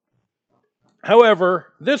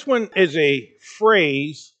However, this one is a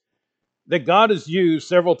phrase that God has used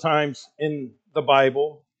several times in the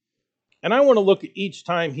Bible. And I want to look at each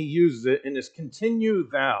time he uses it in this continue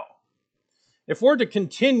thou. If we're to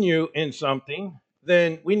continue in something,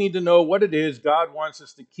 then we need to know what it is God wants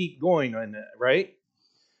us to keep going on that, right?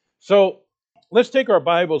 So let's take our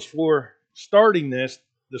Bibles for starting this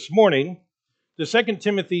morning to Second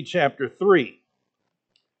Timothy chapter 3.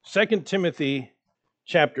 2 Timothy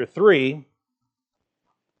chapter 3.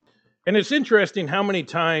 And it's interesting how many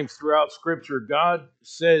times throughout Scripture God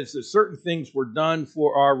says that certain things were done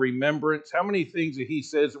for our remembrance, how many things that he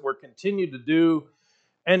says that we're continued to do.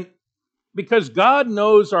 And because God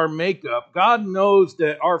knows our makeup, God knows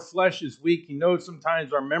that our flesh is weak. He knows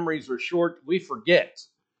sometimes our memories are short. We forget,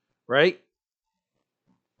 right?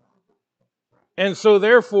 And so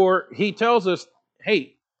therefore, he tells us,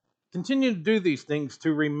 hey, continue to do these things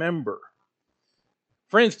to remember.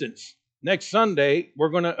 For instance, next Sunday, we're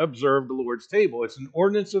going to observe the Lord's table. It's an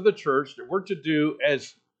ordinance of the church that we're to do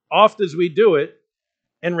as oft as we do it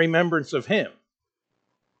in remembrance of him.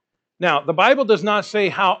 Now, the Bible does not say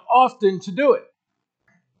how often to do it.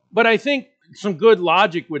 But I think some good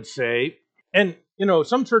logic would say, and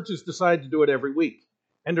some churches decide to do it every week,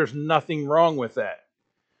 and there's nothing wrong with that.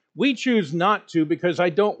 We choose not to because I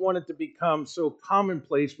don't want it to become so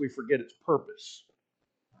commonplace we forget its purpose.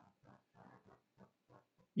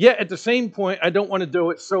 Yet at the same point, I don't want to do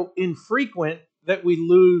it so infrequent that we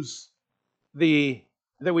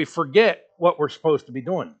that we forget what we're supposed to be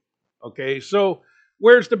doing. Okay, so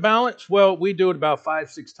where's the balance? Well, we do it about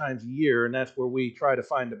 5-6 times a year, and that's where we try to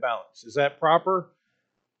find the balance. Is that proper?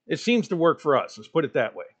 It seems to work for us. Let's put it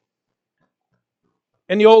that way.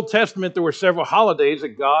 In the Old Testament, there were several holidays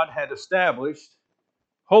that God had established,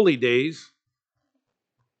 holy days,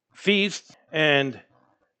 feasts, and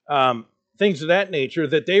things of that nature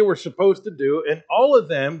that they were supposed to do, and all of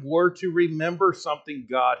them were to remember something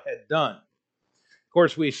God had done. Of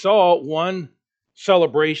course, we saw one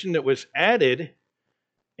celebration that was added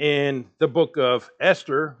in the book of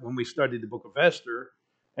Esther when we studied the book of Esther.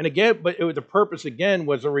 And again, but the purpose again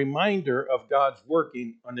was a reminder of God's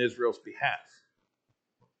working on Israel's behalf.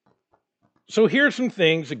 So here's some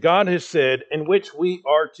things that God has said in which we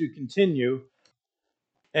are to continue.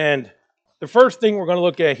 And the first thing we're going to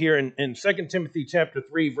look at here in 2 Timothy chapter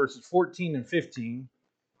 3, verses 14 and 15,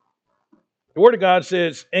 the Word of God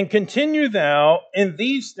says, "And continue thou in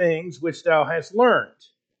these things which thou hast learned,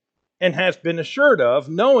 and hast been assured of,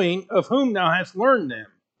 knowing of whom thou hast learned them.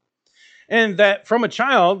 And that from a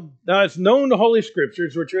child thou hast known the Holy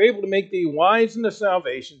Scriptures, which are able to make thee wise unto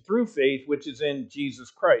salvation through faith which is in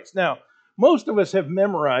Jesus Christ." Now, most of us have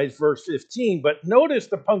memorized verse 15, but notice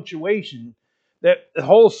the punctuation that the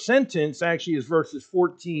whole sentence actually is verses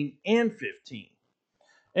 14 and 15.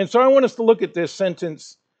 And so I want us to look at this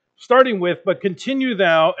sentence starting with, "But continue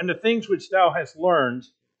thou in the things which thou hast learned."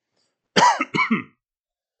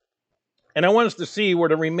 And I want us to see we're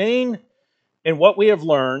to remain in what we have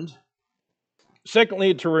learned.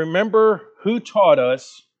 Secondly, to remember who taught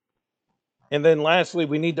us. And then lastly,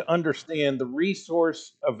 we need to understand the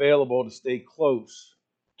resource available to stay close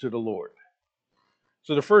to the Lord.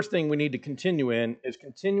 So the first thing we need to continue in is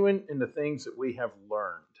continuing in the things that we have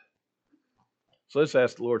learned. So let's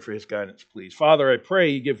ask the Lord for his guidance, please. Father, I pray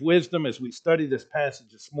you give wisdom as we study this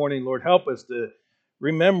passage this morning. Lord, help us to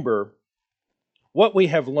remember what we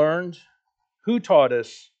have learned, who taught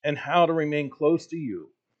us, and how to remain close to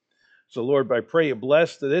you. So Lord, I pray you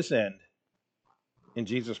bless to this end. In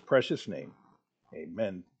Jesus' precious name,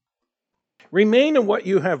 amen. Remain in what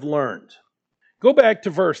you have learned. Go back to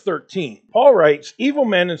verse 13. Paul writes, "Evil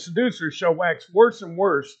men and seducers shall wax worse and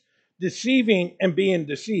worse, deceiving and being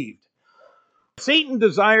deceived." Satan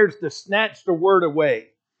desires to snatch the word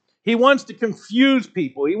away. He wants to confuse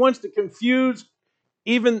people. He wants to confuse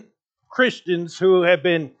even Christians who have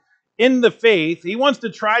been in the faith. He wants to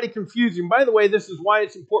try to confuse you. And by the way, this is why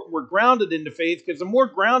it's important we're grounded in the faith, because the more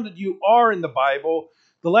grounded you are in the Bible,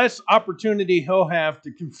 the less opportunity he'll have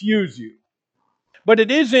to confuse you. But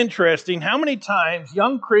it is interesting how many times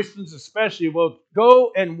young Christians especially will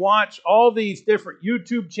go and watch all these different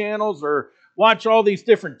YouTube channels or watch all these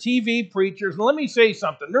different TV preachers. And let me say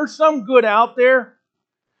something. There's some good out there,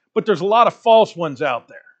 but there's a lot of false ones out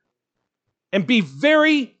there. And be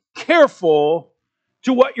very careful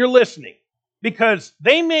to what you're listening, because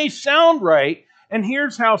they may sound right. And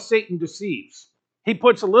here's how Satan deceives. He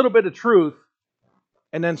puts a little bit of truth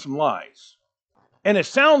and then some lies. And it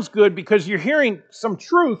sounds good because you're hearing some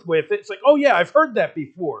truth with it. It's like, oh yeah, I've heard that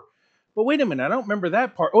before. But wait a minute, I don't remember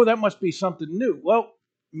that part. Oh, that must be something new. Well,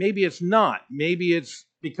 maybe it's not. Maybe it's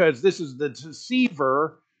because this is the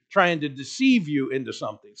deceiver trying to deceive you into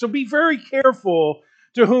something. So be very careful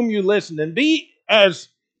to whom you listen, and be, as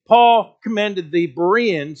Paul commended the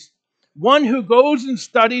Bereans, one who goes and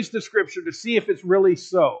studies the scripture to see if it's really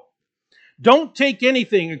so. Don't take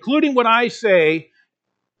anything, including what I say,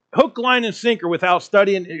 hook, line, and sinker without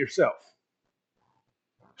studying it yourself.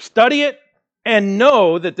 Study it and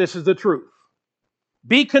know that this is the truth.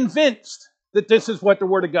 Be convinced that this is what the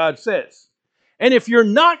Word of God says. And if you're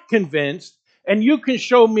not convinced, and you can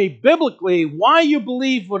show me biblically why you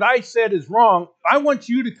believe what I said is wrong, I want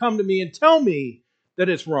you to come to me and tell me that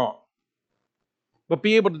it's wrong. But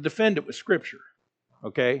be able to defend it with Scripture.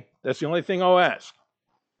 Okay? That's the only thing I'll ask.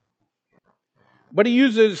 But he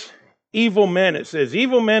uses evil men. It says,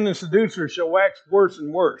 evil men and seducers shall wax worse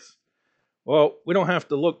and worse. Well, we don't have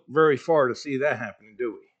to look very far to see that happening,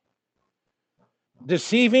 do we?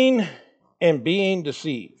 Deceiving and being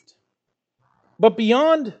deceived. But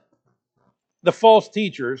beyond the false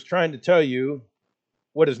teachers trying to tell you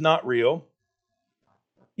what is not real,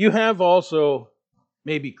 you have also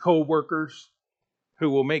maybe co-workers who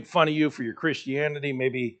will make fun of you for your Christianity,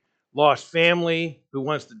 maybe lost family who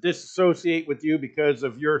wants to disassociate with you because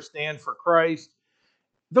of your stand for Christ.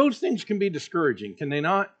 Those things can be discouraging, can they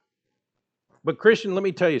not? But Christian, let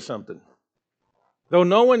me tell you something. Though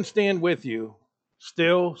no one stand with you,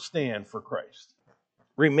 still stand for Christ.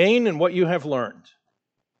 Remain in what you have learned.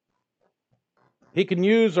 He can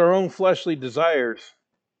use our own fleshly desires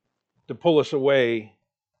to pull us away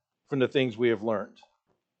from the things we have learned.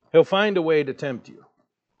 He'll find a way to tempt you.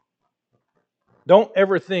 Don't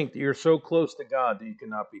ever think that you're so close to God that you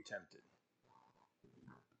cannot be tempted.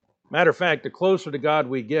 Matter of fact, the closer to God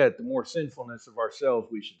we get, the more sinfulness of ourselves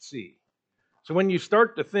we should see. So when you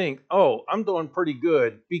start to think, oh, I'm doing pretty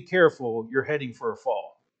good, be careful, you're heading for a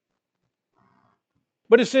fall.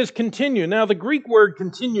 But it says continue. Now the Greek word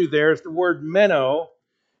continue there is the word meno.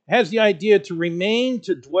 It has the idea to remain,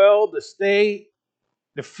 to dwell, to stay,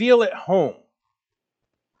 to feel at home.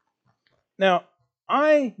 Now,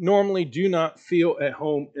 I normally do not feel at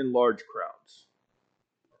home in large crowds.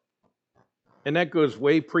 And that goes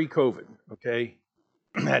way pre-COVID, okay?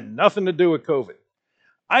 Had nothing to do with COVID.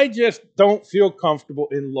 I just don't feel comfortable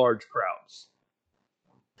in large crowds.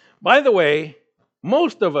 By the way,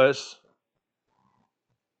 most of us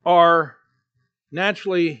are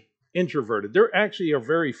naturally introverted. There actually are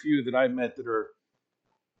very few that I met that are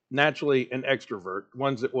naturally an extrovert,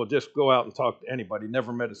 ones that will just go out and talk to anybody,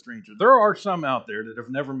 never met a stranger. There are some out there that have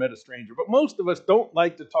never met a stranger, but most of us don't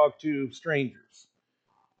like to talk to strangers.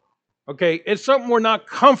 Okay, it's something we're not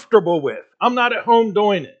comfortable with. I'm not at home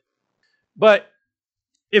doing it. But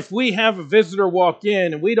if we have a visitor walk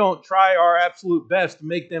in and we don't try our absolute best to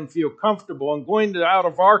make them feel comfortable and going out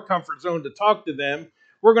of our comfort zone to talk to them,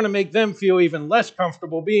 we're going to make them feel even less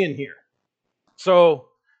comfortable being here. So,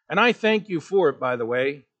 and I thank you for it, by the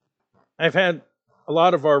way. I've had a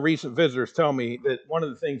lot of our recent visitors tell me that one of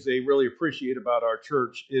the things they really appreciate about our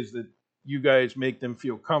church is that you guys make them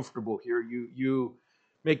feel comfortable here. You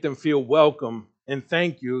make them feel welcome, and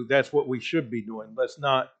thank you. That's what we should be doing. Let's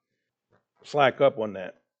not slack up on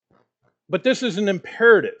that. But this is an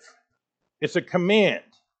imperative. It's a command.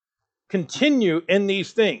 Continue in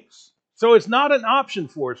these things. So it's not an option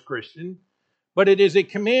for us, Christian, but it is a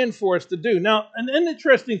command for us to do. Now, an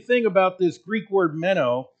interesting thing about this Greek word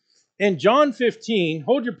meno, in John 15,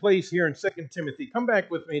 hold your place here in 2 Timothy. Come back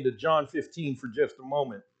with me to John 15 for just a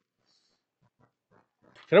moment.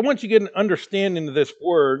 And I want you to get an understanding of this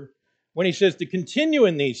word when he says to continue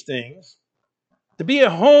in these things, to be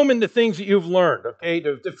at home in the things that you've learned, okay?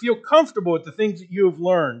 To feel comfortable with the things that you have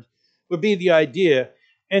learned would be the idea.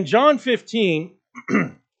 And John 15,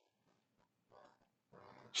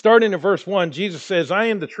 starting in verse 1, Jesus says, I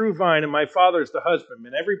am the true vine, and my Father is the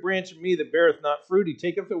husbandman. Every branch of me that beareth not fruit, he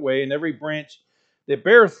taketh away, and every branch that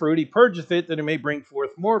beareth fruit, he purgeth it, that it may bring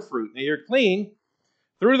forth more fruit. Now you're clean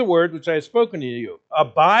through the word which I have spoken to you.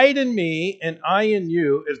 Abide in me, and I in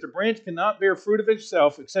you, as the branch cannot bear fruit of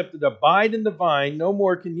itself, except it abide in the vine, no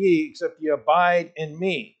more can ye, except ye abide in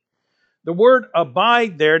me. The word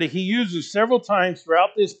abide there that he uses several times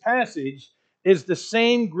throughout this passage is the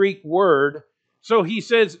same Greek word. So he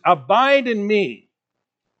says, abide in me.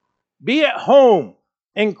 Be at home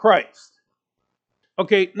in Christ.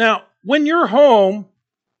 Okay, now, when you're home,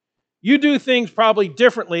 you do things probably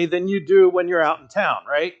differently than you do when you're out in town,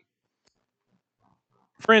 right?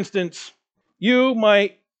 For instance, you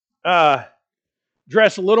might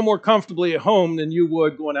dress a little more comfortably at home than you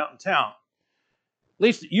would going out in town. At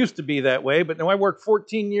least it used to be that way, but now I worked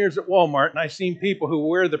 14 years at Walmart, and I've seen people who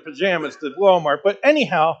wear the pajamas to Walmart. But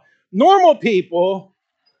anyhow, normal people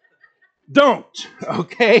don't,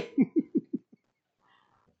 okay?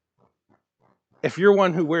 If you're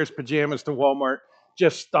one who wears pajamas to Walmart,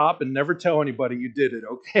 just stop and never tell anybody you did it,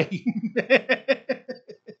 okay?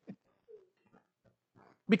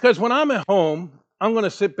 Because when I'm at home, I'm going to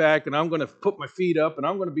sit back and I'm going to put my feet up and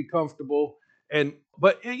I'm going to be comfortable. And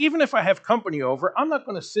but even if I have company over, I'm not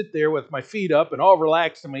going to sit there with my feet up and all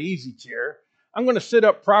relaxed in my easy chair. I'm going to sit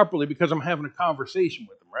up properly because I'm having a conversation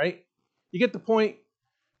with them, right? You get the point?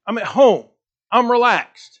 I'm at home. I'm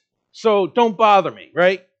relaxed. So don't bother me,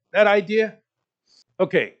 right? That idea?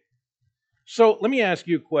 Okay. So let me ask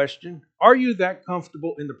you a question. Are you that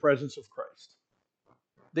comfortable in the presence of Christ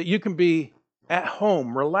that you can be at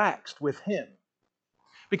home, relaxed with Him?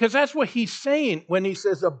 Because that's what He's saying when He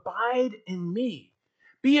says, abide in me,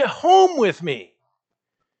 be at home with me.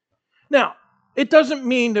 Now, it doesn't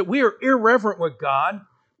mean that we are irreverent with God,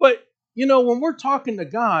 but when we're talking to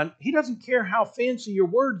God, He doesn't care how fancy your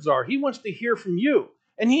words are. He wants to hear from you.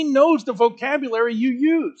 And He knows the vocabulary you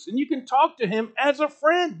use. And you can talk to Him as a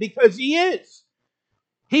friend because He is.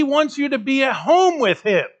 He wants you to be at home with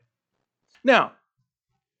Him. Now,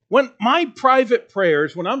 when my private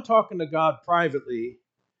prayers, when I'm talking to God privately,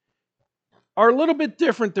 are a little bit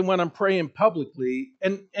different than when I'm praying publicly.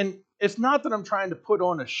 And it's not that I'm trying to put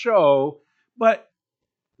on a show, but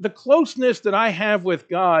the closeness that I have with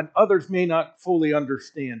God, others may not fully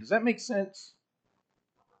understand. Does that make sense?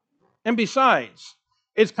 And besides,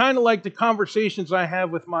 it's kind of like the conversations I have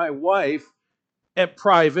with my wife at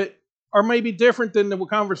private are maybe different than the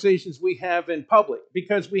conversations we have in public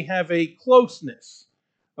because we have a closeness.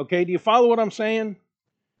 Okay, do you follow what I'm saying?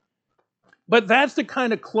 But that's the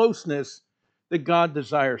kind of closeness that God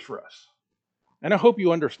desires for us. And I hope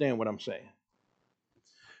you understand what I'm saying.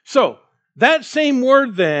 So, that same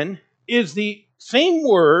word then is the same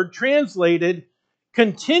word translated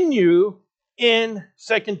continue in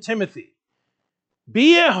 2 Timothy.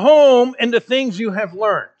 Be at home in the things you have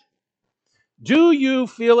learned. Do you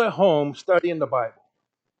feel at home studying the Bible?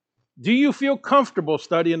 Do you feel comfortable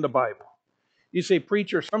studying the Bible? You say,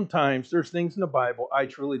 preacher, sometimes there's things in the Bible I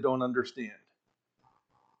truly don't understand.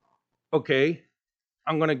 Okay,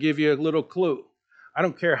 I'm going to give you a little clue. I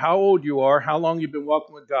don't care how old you are, how long you've been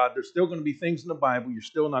walking with God, there's still going to be things in the Bible you're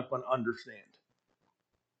still not going to understand.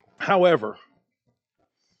 However,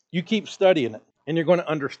 you keep studying it, and you're going to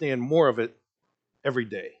understand more of it every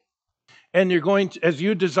day. And you're going to, as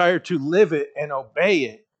you desire to live it and obey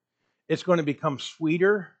it, it's going to become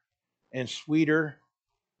sweeter and sweeter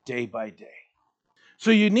day by day.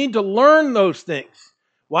 So you need to learn those things.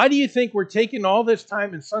 Why do you think we're taking all this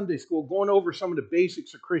time in Sunday school going over some of the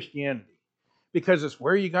basics of Christianity? Because it's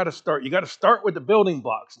where you got to start. You got to start with the building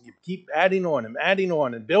blocks, and you keep adding on and adding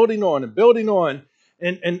on and building on and building on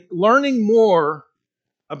and learning more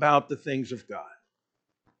about the things of God.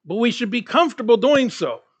 But we should be comfortable doing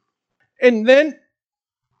so. And then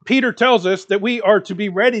Peter tells us that we are to be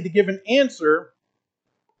ready to give an answer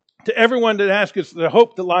to everyone that asks us the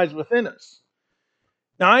hope that lies within us.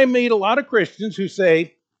 Now, I meet a lot of Christians who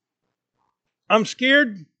say, I'm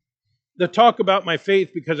scared to talk about my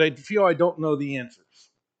faith because I feel I don't know the answers.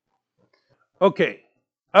 Okay,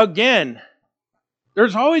 again,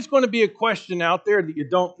 there's always going to be a question out there that you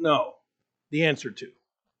don't know the answer to.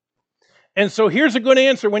 And so here's a good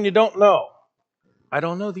answer when you don't know. I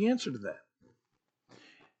don't know the answer to that.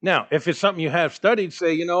 Now, if it's something you have studied,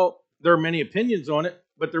 say, there are many opinions on it,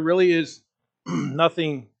 but there really is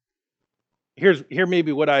nothing. Here may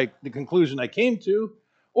be the conclusion I came to.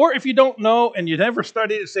 Or if you don't know and you never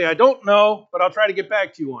studied it, say, I don't know, but I'll try to get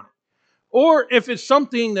back to you on it. Or if it's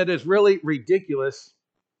something that is really ridiculous,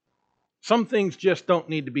 some things just don't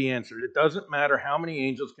need to be answered. It doesn't matter how many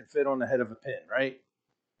angels can fit on the head of a pin, right?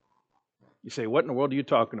 You say, what in the world are you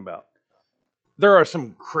talking about? There are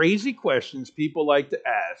some crazy questions people like to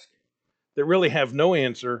ask that really have no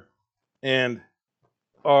answer and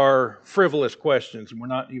are frivolous questions, and we're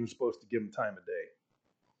not even supposed to give them time of day.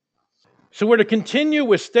 So we're to continue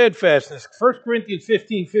with steadfastness. 1 Corinthians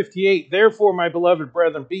 15:58. Therefore, my beloved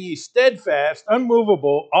brethren, be ye steadfast,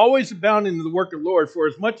 unmovable, always abounding in the work of the Lord, for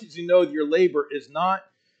as much as you know that your labor is not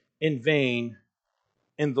in vain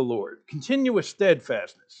in the Lord. Continue with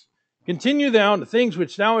steadfastness. Continue thou in the things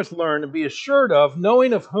which thou hast learned, and be assured of,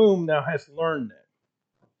 knowing of whom thou hast learned them.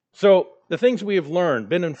 So, the things we have learned,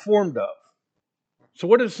 been informed of. So,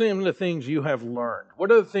 what are some of the things you have learned?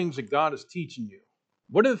 What are the things that God is teaching you?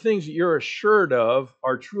 What are the things that you're assured of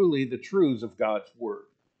are truly the truths of God's Word?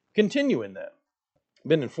 Continue in that.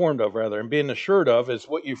 Been informed of, rather, and being assured of is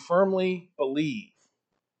what you firmly believe.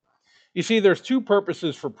 You see, there's two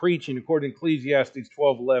purposes for preaching, according to Ecclesiastes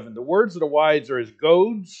 12:11. The words of the wise are as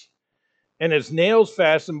goads and as nails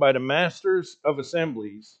fastened by the masters of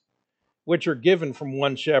assemblies, which are given from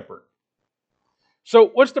one shepherd. So,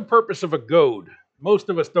 what's the purpose of a goad? Most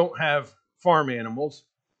of us don't have farm animals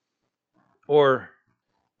or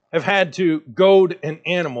have had to goad an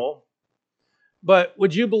animal. But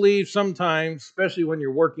would you believe sometimes, especially when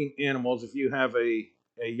you're working animals, if you have a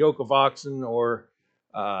yoke of oxen or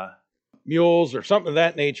mules or something of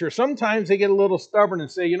that nature, sometimes they get a little stubborn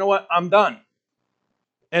and say, you know what, I'm done.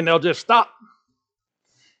 And they'll just stop.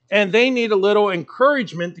 And they need a little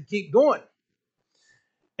encouragement to keep going.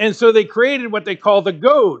 And so they created what they call the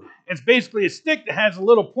goad. It's basically a stick that has a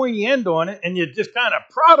little pointy end on it, and you just kind of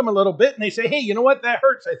prod them a little bit, and they say, hey, you know what, that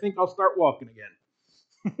hurts. I think I'll start walking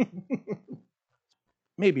again.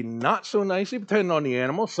 Maybe not so nicely, depending on the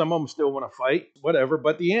animal. Some of them still want to fight, whatever.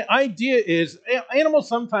 But the idea is animals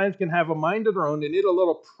sometimes can have a mind of their own. They need a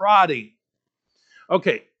little prodding.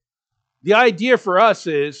 Okay, the idea for us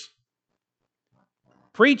is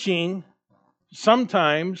preaching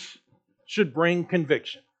sometimes should bring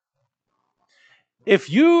conviction.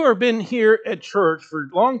 If you have been here at church for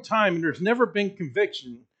a long time and there's never been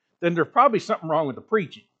conviction, then there's probably something wrong with the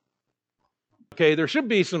preaching. Okay, there should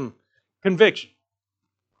be some conviction.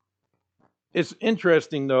 It's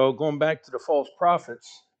interesting, though, going back to the false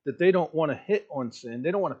prophets, that they don't want to hit on sin.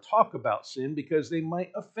 They don't want to talk about sin because they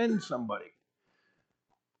might offend somebody.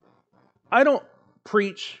 I don't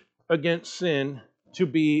preach against sin to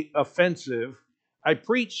be offensive. I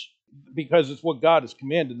preach because it's what God has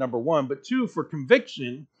commanded, number one. But two, for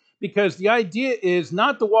conviction, because the idea is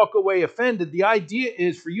not to walk away offended. The idea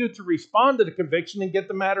is for you to respond to the conviction and get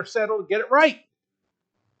the matter settled, get it right.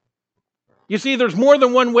 You see, there's more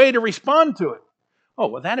than one way to respond to it. Oh,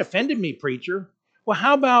 well, that offended me, preacher. Well,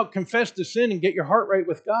 how about confess the sin and get your heart right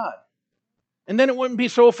with God? And then it wouldn't be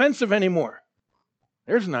so offensive anymore.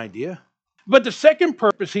 There's an idea. But the second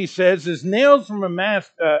purpose, he says, is nails from a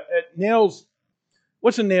mast. Nails,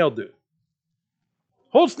 what's a nail do?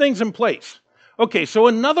 Holds things in place. Okay, so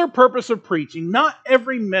another purpose of preaching, not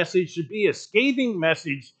every message should be a scathing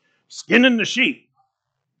message, skinning the sheep.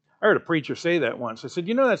 I heard a preacher say that once. I said,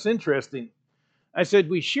 you know, that's interesting. I said,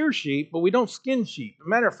 we shear sheep, but we don't skin sheep. As a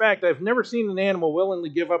matter of fact, I've never seen an animal willingly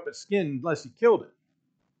give up its skin unless he killed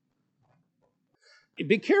it.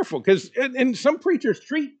 Be careful, because and some preachers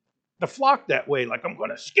treat the flock that way, like I'm going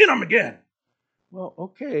to skin them again. Well,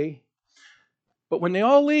 okay. But when they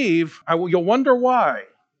all leave, you'll wonder why.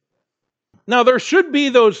 Now, there should be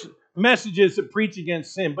those messages that preach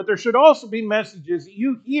against sin, but there should also be messages that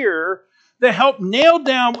you hear that help nail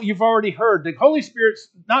down what you've already heard. The Holy Spirit's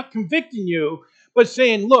not convicting you, but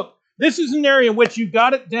saying, look, this is an area in which you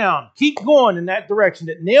got it down. Keep going in that direction.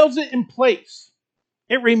 It nails it in place.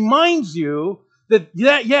 It reminds you that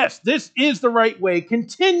yes, this is the right way.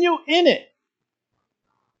 Continue in it.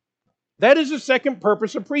 That is the second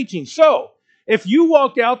purpose of preaching. So, if you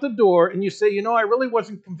walk out the door and you say, you know, I really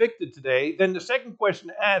wasn't convicted today, then the second question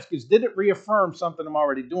to ask is, did it reaffirm something I'm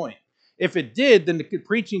already doing? If it did, then the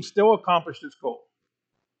preaching still accomplished its goal.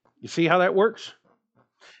 You see how that works?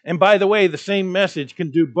 And by the way, the same message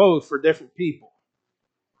can do both for different people.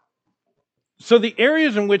 So the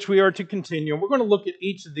areas in which we are to continue, and we're going to look at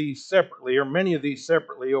each of these separately, or many of these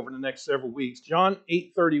separately over the next several weeks. John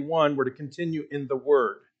 8:31, we're to continue in the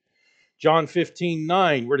Word. John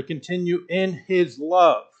 15:9, we're to continue in His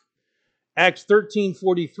love. Acts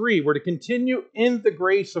 13:43, we're to continue in the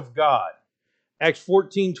grace of God. Acts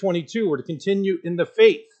 14:22, we're to continue in the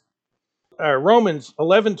faith. Romans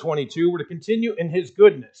 11:22, we're to continue in His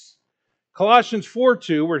goodness. Colossians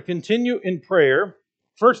 4:2, we're to continue in prayer.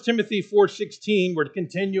 1 Timothy 4:16, we're to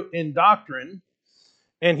continue in doctrine.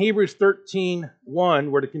 And Hebrews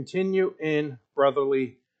 13:1, we're to continue in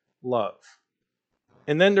brotherly love.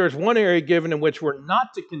 And then there's one area given in which we're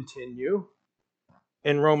not to continue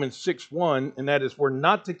in Romans 6:1, and that is we're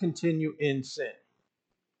not to continue in sin.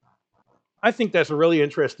 I think that's a really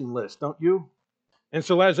interesting list, don't you? And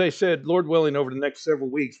so, as I said, Lord willing, over the next several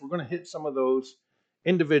weeks, we're going to hit some of those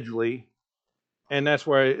individually, and that's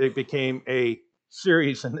why it became a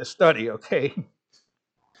series in this study, okay?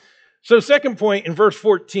 So, second point in verse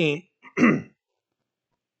 14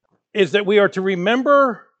 is that we are to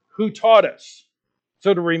remember who taught us.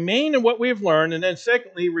 So to remain in what we have learned, and then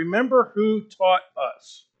secondly, remember who taught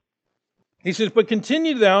us. He says, but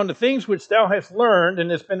continue thou in the things which thou hast learned and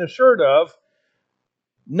hast been assured of,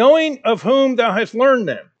 knowing of whom thou hast learned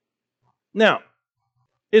them. Now,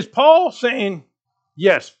 is Paul saying,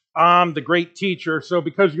 yes, I'm the great teacher, so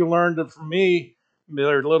because you learned it from me,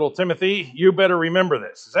 little Timothy, you better remember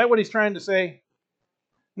this. Is that what he's trying to say?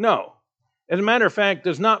 No. As a matter of fact,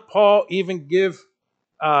 does not Paul even give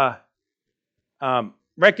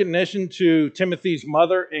recognition to Timothy's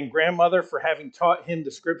mother and grandmother for having taught him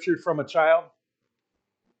the scriptures from a child?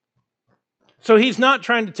 So he's not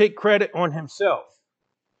trying to take credit on himself,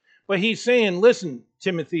 but he's saying, listen,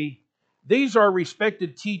 Timothy, these are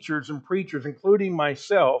respected teachers and preachers, including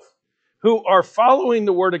myself, who are following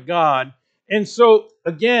the Word of God. And so,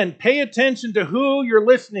 again, pay attention to who you're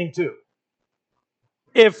listening to.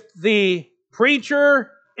 If the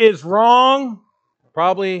preacher is wrong,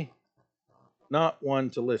 probably not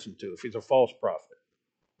one to listen to if he's a false prophet.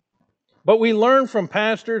 But we learn from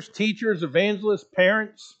pastors, teachers, evangelists,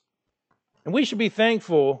 parents, and we should be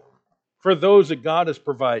thankful for those that God has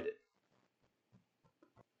provided.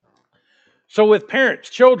 So with parents,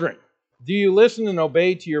 children, do you listen and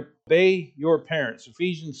obey your parents?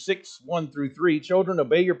 Ephesians 6, 1 through 3. Children,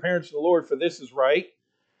 obey your parents in the Lord, for this is right.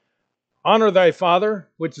 Honor thy father,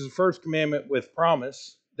 which is the first commandment with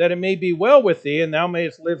promise, that it may be well with thee, and thou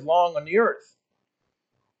mayest live long on the earth.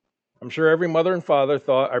 I'm sure every mother and father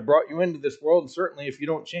thought, I brought you into this world, and certainly if you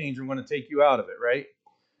don't change, I'm going to take you out of it, right?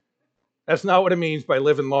 That's not what it means by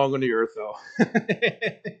living long on the earth, though.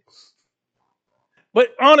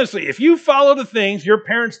 But honestly, if you follow the things your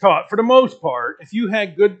parents taught, for the most part, if you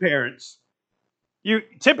had good parents, you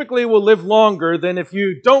typically will live longer than if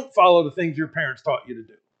you don't follow the things your parents taught you to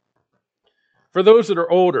do. For those that are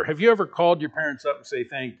older, have you ever called your parents up and say,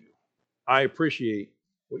 thank you? I appreciate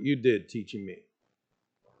what you did teaching me.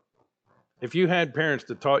 If you had parents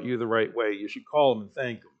that taught you the right way, you should call them and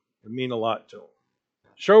thank them. It would mean a lot to them.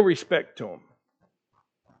 Show respect to them.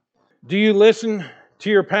 Do you listen to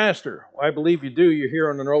your pastor? Well, I believe you do. You're here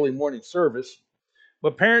on an early morning service.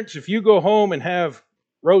 But parents, if you go home and have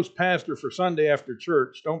roast pastor for Sunday after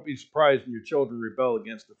church, don't be surprised when your children rebel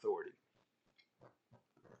against authority.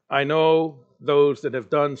 I know those that have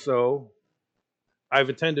done so. I've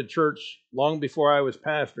attended church long before I was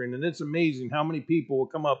pastoring, and it's amazing how many people will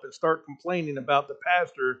come up and start complaining about the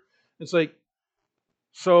pastor. It's like,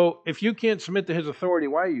 so if you can't submit to his authority,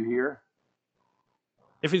 why are you here?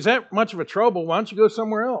 If he's that much of a trouble, why don't you go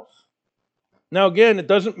somewhere else? Now, again, it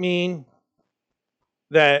doesn't mean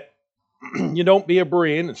that you don't be a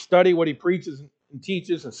Berean and study what he preaches and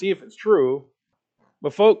teaches and see if it's true.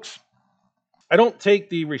 But folks, I don't take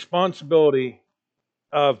the responsibility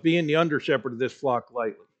of being the under shepherd of this flock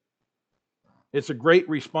lightly. It's a great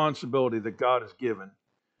responsibility that God has given.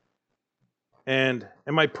 And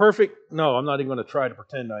am I perfect? No, I'm not even going to try to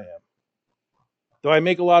pretend I am. Do I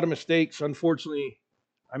make a lot of mistakes? Unfortunately,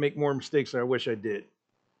 I make more mistakes than I wish I did.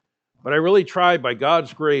 But I really try by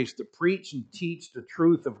God's grace to preach and teach the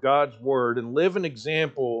truth of God's word and live an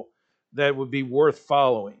example that would be worth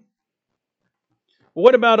following. But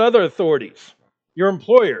what about other authorities? Your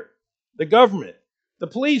employer, the government, the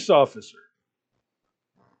police officer.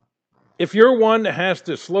 If you're one that has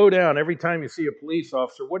to slow down every time you see a police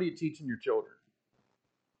officer, what are you teaching your children?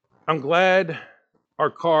 I'm glad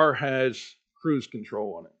our car has cruise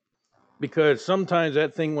control on it, because sometimes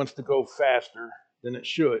that thing wants to go faster than it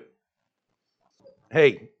should.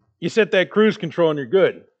 Hey, you set that cruise control and you're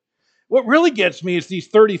good. What really gets me is these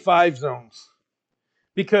 35 zones,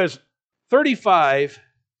 because 35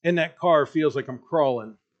 in that car feels like I'm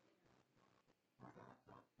crawling.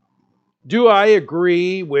 Do I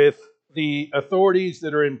agree with the authorities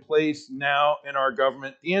that are in place now in our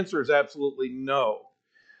government? The answer is absolutely no.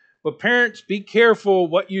 But parents, be careful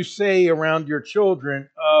what you say around your children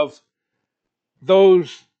of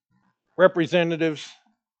those representatives,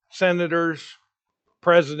 senators,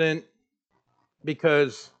 president,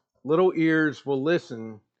 because little ears will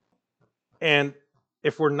listen. And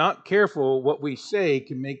if we're not careful, what we say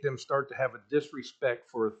can make them start to have a disrespect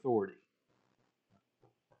for authority.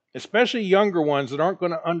 Especially younger ones that aren't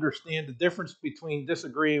going to understand the difference between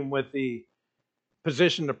disagreeing with the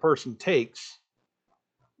position the person takes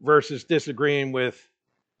versus disagreeing with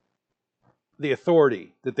the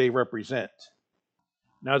authority that they represent.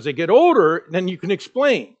 Now, as they get older, then you can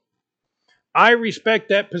explain. I respect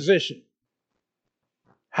that position.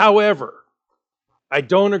 However, I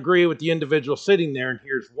don't agree with the individual sitting there, and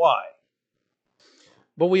here's why.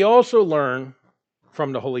 But we also learn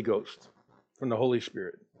from the Holy Ghost, from the Holy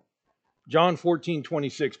Spirit. John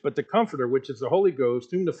 14:26, but the Comforter, which is the Holy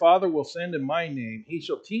Ghost, whom the Father will send in my name, he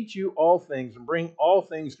shall teach you all things and bring all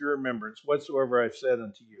things to your remembrance, whatsoever I've said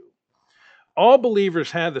unto you. All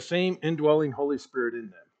believers have the same indwelling Holy Spirit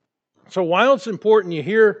in them. So while it's important you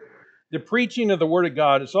hear the preaching of the Word of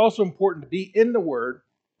God, it's also important to be in the Word,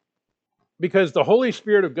 because the Holy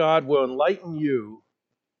Spirit of God will enlighten you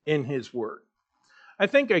in His Word. I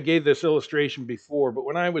think I gave this illustration before, but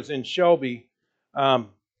when I was in Shelby,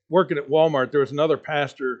 working at Walmart, there was another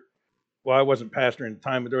pastor. Well, I wasn't pastoring at the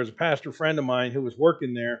time, but there was a pastor friend of mine who was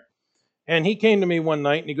working there. And he came to me one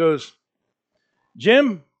night and he goes,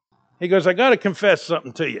 Jim, he goes, I got to confess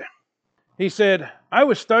something to you. He said, I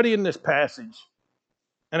was studying this passage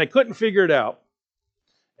and I couldn't figure it out.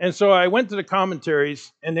 And so I went to the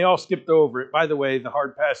commentaries and they all skipped over it. By the way, the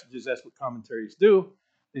hard passages, that's what commentaries do.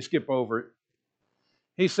 They skip over it.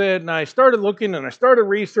 He said, and I started looking and I started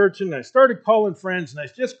researching and I started calling friends and I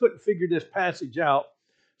just couldn't figure this passage out.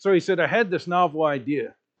 So he said, I had this novel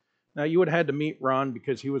idea. Now, you would have had to meet Ron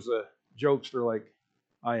because he was a jokester like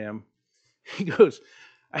I am. He goes,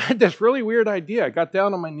 I had this really weird idea. I got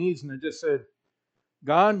down on my knees and I just said,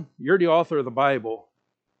 God, you're the author of the Bible.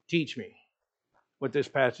 Teach me what this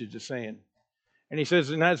passage is saying. And he says,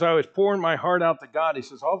 and as I was pouring my heart out to God, he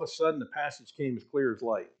says, all of a sudden the passage came as clear as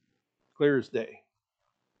light, clear as day.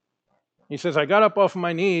 He says, I got up off of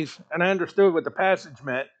my knees and I understood what the passage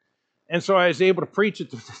meant. And so I was able to preach it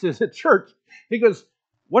to the church. He goes,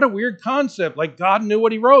 what a weird concept. Like God knew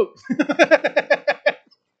what he wrote.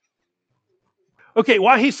 Okay,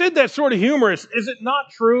 while he said that sort of humorous, is it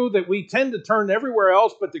not true that we tend to turn everywhere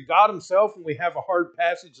else but to God himself when we have a hard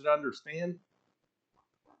passage to understand?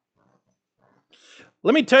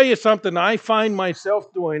 Let me tell you something I find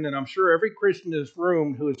myself doing, and I'm sure every Christian in this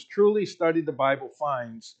room who has truly studied the Bible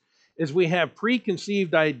finds, is we have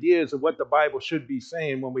preconceived ideas of what the Bible should be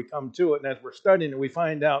saying when we come to it. And as we're studying it, we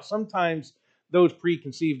find out sometimes those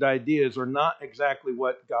preconceived ideas are not exactly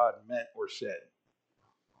what God meant or said.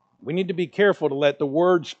 We need to be careful to let the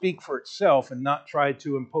Word speak for itself and not try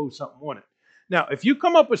to impose something on it. Now, if you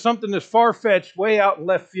come up with something that's far-fetched, way out in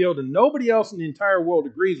left field, and nobody else in the entire world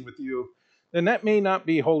agrees with you, then that may not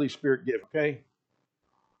be Holy Spirit gift, okay?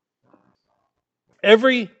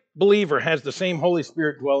 Every believer has the same Holy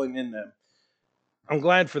Spirit dwelling in them. I'm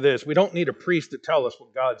glad for this. We don't need a priest to tell us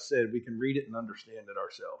what God said. We can read it and understand it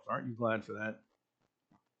ourselves. Aren't you glad for that?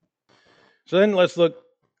 So then let's look,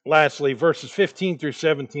 lastly, verses 15 through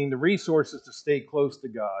 17, the resources to stay close to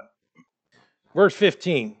God. Verse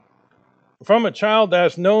 15, from a child that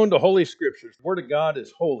has known the Holy Scriptures, the Word of God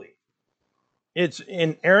is holy. It's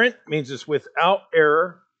inerrant, means it's without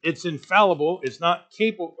error. It's infallible, it's not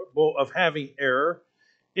capable of having error.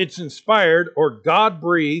 It's inspired or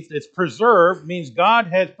God-breathed. It's preserved, means God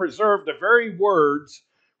has preserved the very words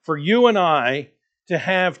for you and I to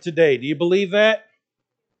have today. Do you believe that?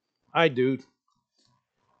 I do.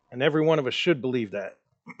 And every one of us should believe that.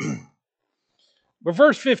 But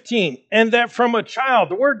verse 15, and that from a child,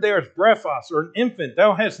 the word there is brephos, or an infant,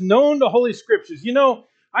 thou hast known the Holy Scriptures. You know,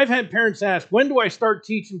 I've had parents ask, when do I start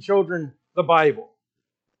teaching children the Bible?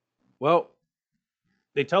 Well,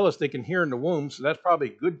 they tell us they can hear in the womb, so that's probably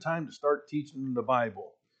a good time to start teaching them the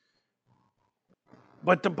Bible.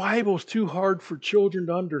 But the Bible's too hard for children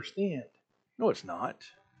to understand. No, it's not.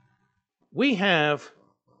 We have,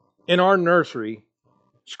 in our nursery,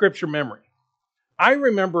 scripture memory. I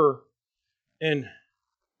remember, and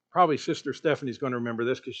probably Sister Stephanie's going to remember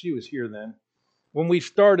this because she was here then, when we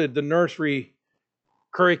started the nursery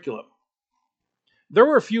curriculum. There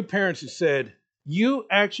were a few parents who said, you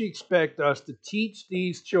actually expect us to teach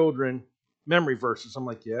these children memory verses? I'm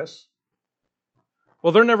like, yes.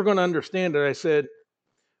 Well, they're never going to understand it. I said,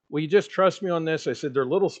 will you just trust me on this? I said, they're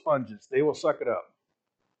little sponges. They will suck it up.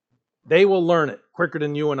 They will learn it quicker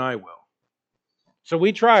than you and I will. So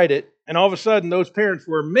we tried it, and all of a sudden those parents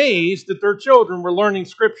were amazed that their children were learning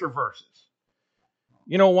scripture verses.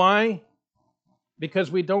 You know why?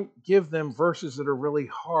 Because we don't give them verses that are really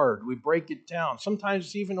hard. We break it down. Sometimes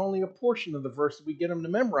it's even only a portion of the verse that we get them to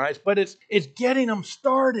memorize, but it's getting them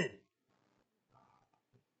started.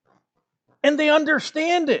 And they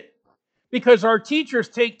understand it because our teachers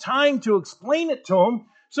take time to explain it to them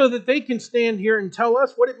so that they can stand here and tell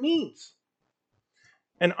us what it means.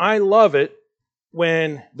 And I love it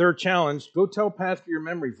when they're challenged, go tell Pastor your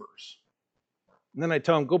memory verse. And then I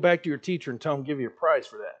tell them, go back to your teacher and tell them, give you a prize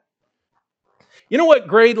for that. You know what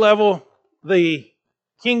grade level the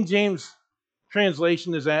King James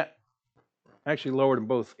translation is at? Actually lower than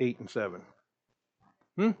both 8 and 7.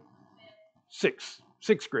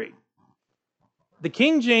 Sixth grade. The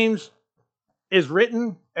King James is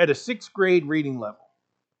written at a 6th grade reading level.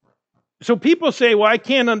 So people say, well, I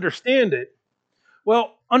can't understand it.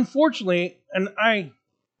 Well, unfortunately,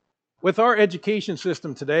 with our education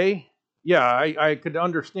system today, I could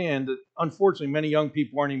understand that unfortunately many young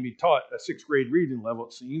people aren't even taught a 6th grade reading level,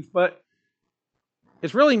 it seems, but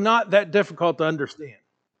it's really not that difficult to understand.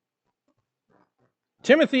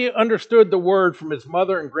 Timothy understood the word from his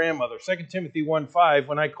mother and grandmother, 2 Timothy 1:5,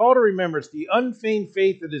 when I call to remembrance the unfeigned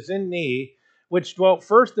faith that is in thee, which dwelt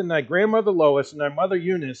first in thy grandmother Lois and thy mother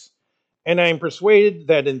Eunice, and I am persuaded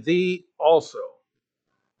that in thee also.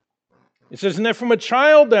 It says, and that from a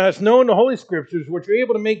child that has known the Holy Scriptures, which are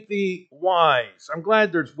able to make thee wise. I'm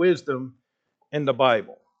glad there's wisdom in the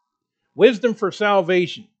Bible. Wisdom for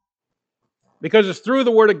salvation. Because it's through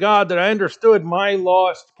the Word of God that I understood my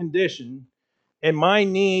lost condition and my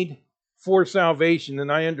need for salvation,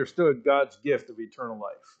 and I understood God's gift of eternal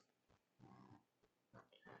life.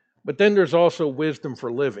 But then there's also wisdom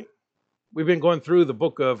for living. We've been going through the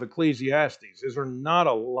book of Ecclesiastes. Is there not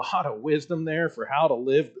a lot of wisdom there for how to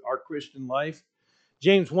live our Christian life?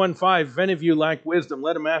 James 1:5, if any of you lack wisdom,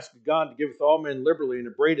 let him ask of God to giveth all men liberally, and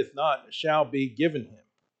upbraideth not, and it shall be given him.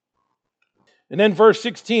 And then verse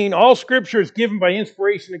 16, all Scripture is given by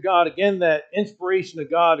inspiration of God. Again, that inspiration of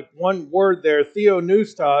God, one word there,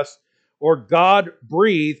 theopneustos, or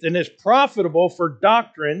God-breathed, and is profitable for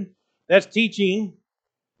doctrine, that's teaching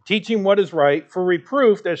what is right, for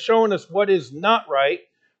reproof, that's showing us what is not right,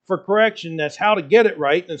 for correction, that's how to get it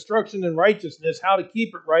right, and instruction in righteousness, how to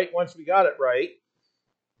keep it right once we got it right.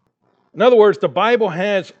 In other words, the Bible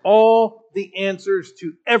has all the answers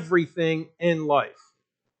to everything in life.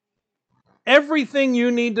 Everything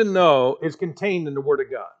you need to know is contained in the Word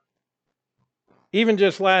of God. Even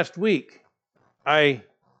just last week, I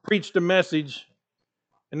preached a message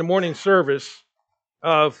in the morning service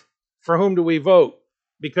of for whom do we vote?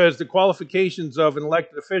 Because the qualifications of an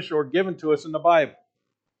elected official are given to us in the Bible.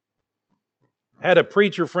 I had a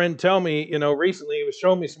preacher friend tell me, recently, he was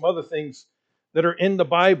showing me some other things that are in the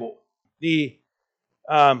Bible. The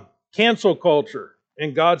cancel culture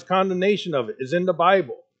and God's condemnation of it is in the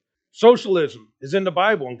Bible. Socialism is in the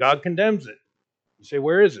Bible and God condemns it. You say,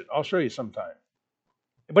 where is it? I'll show you sometime.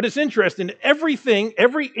 But it's interesting. Everything,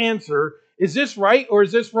 every answer, is this right or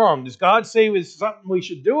is this wrong? Does God say it's something we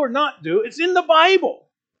should do or not do? It's in the Bible.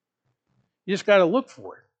 You just got to look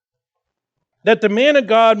for it. That the man of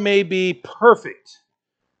God may be perfect.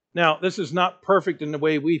 Now, this is not perfect in the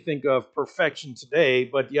way we think of perfection today,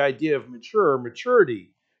 but the idea of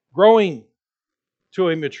maturity, growing to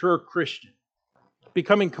a mature Christian,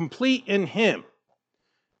 becoming complete in Him.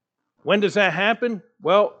 When does that happen?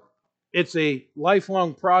 Well, it's a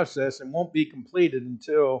lifelong process and won't be completed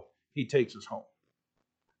until He takes us home.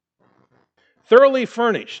 Thoroughly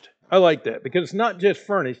furnished. I like that because it's not just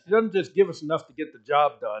furnished. It doesn't just give us enough to get the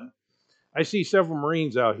job done. I see several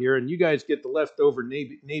Marines out here, and you guys get the leftover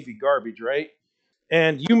Navy garbage, right?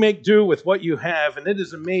 And you make do with what you have, and it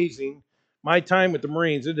is amazing. My time with the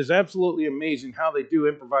Marines, it is absolutely amazing how they do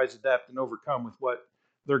improvise, adapt, and overcome with what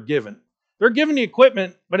they're given. They're given the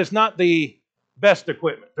equipment, but it's not the best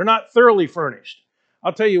equipment. They're not thoroughly furnished.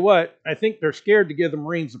 I'll tell you what, I think they're scared to give the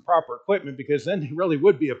Marines the proper equipment because then they really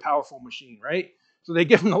would be a powerful machine, right? So they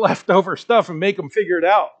give them the leftover stuff and make them figure it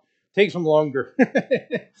out. Takes them longer.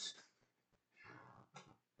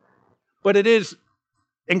 But it is,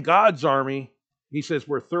 in God's army, He says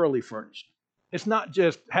we're thoroughly furnished. It's not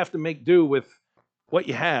just have to make do with what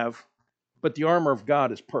you have, but the armor of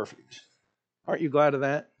God is perfect. Aren't you glad of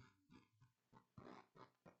that?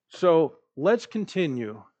 So let's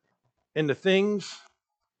continue in the things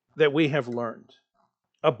that we have learned.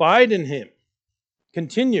 Abide in Him.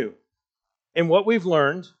 Continue in what we've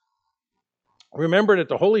learned. Remember that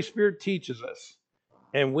the Holy Spirit teaches us,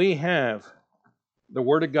 and we have the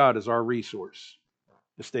Word of God as our resource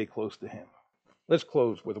to stay close to Him. Let's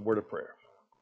close with a word of prayer.